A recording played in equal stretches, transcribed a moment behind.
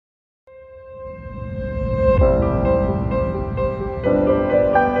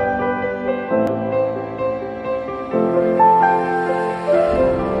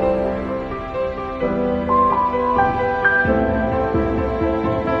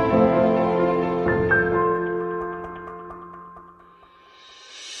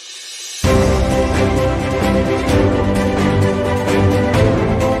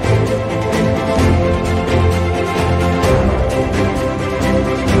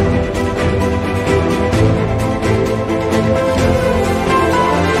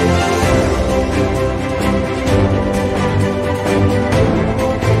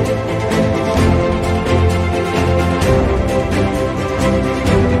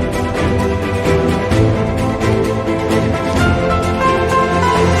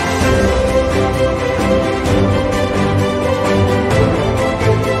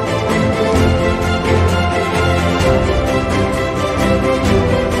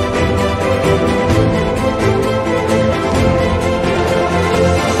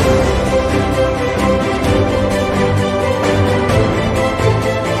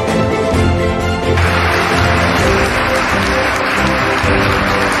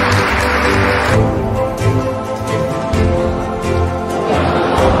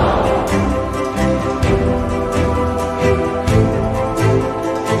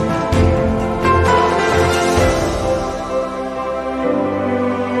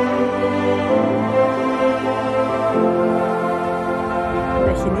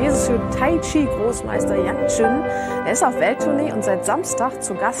für Tai Chi Großmeister Yang Jun. Er ist auf Welttournee und seit Samstag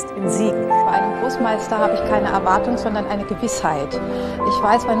zu Gast in Siegen. Bei einem Großmeister habe ich keine Erwartung, sondern eine Gewissheit. Ich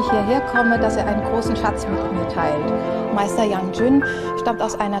weiß, wenn ich hierher komme, dass er einen großen Schatz mit mir teilt. Meister Yang Jun stammt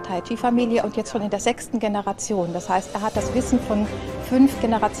aus einer Tai Chi Familie und jetzt schon in der 6. Generation. Das heißt, er hat das Wissen von 5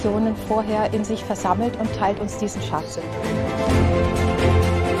 Generationen vorher in sich versammelt und teilt uns diesen Schatz.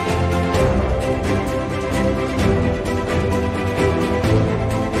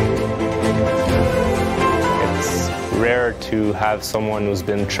 Rare to have someone who's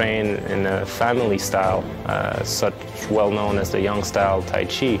been trained in a family style, such well known as the Yang style Tai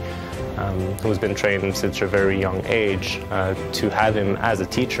Chi, who's been trained since a very young age, to have him as a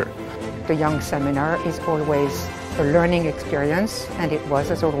teacher. The Yang seminar is always a learning experience, and it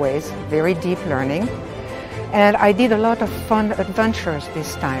was, as always, very deep learning. And I did a lot of fun adventures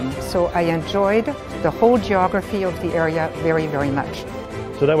this time, so I enjoyed the whole geography of the area very, very much.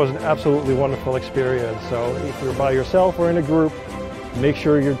 So that was an absolutely wonderful experience. So if you're by yourself or in a group, make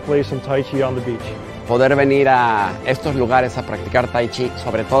sure you play some Tai Chi on the beach. Poder venir a estos lugares a practicar Tai Chi,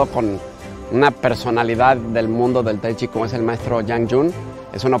 sobre todo con una personalidad del mundo del Tai Chi como es el maestro Yang Jun,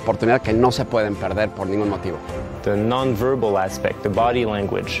 es una oportunidad que no se pueden perder por ningún motivo. The non-verbal aspect, the body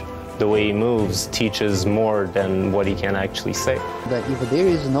language, the way he moves teaches more than what he can actually say. That if there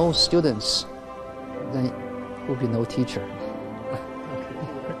is no students, then there will be no teacher.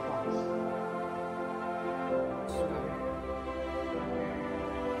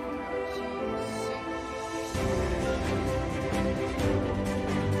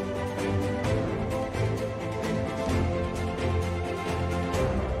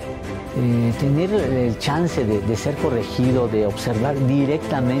 Tener el chance de ser corregido, de observar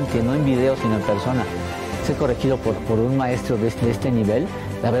directamente, no en video sino en persona, ser corregido por un maestro de este nivel,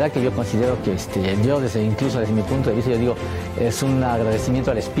 la verdad que yo considero que incluso desde mi punto de vista, yo digo, es un agradecimiento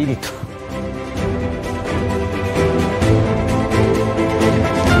al espíritu.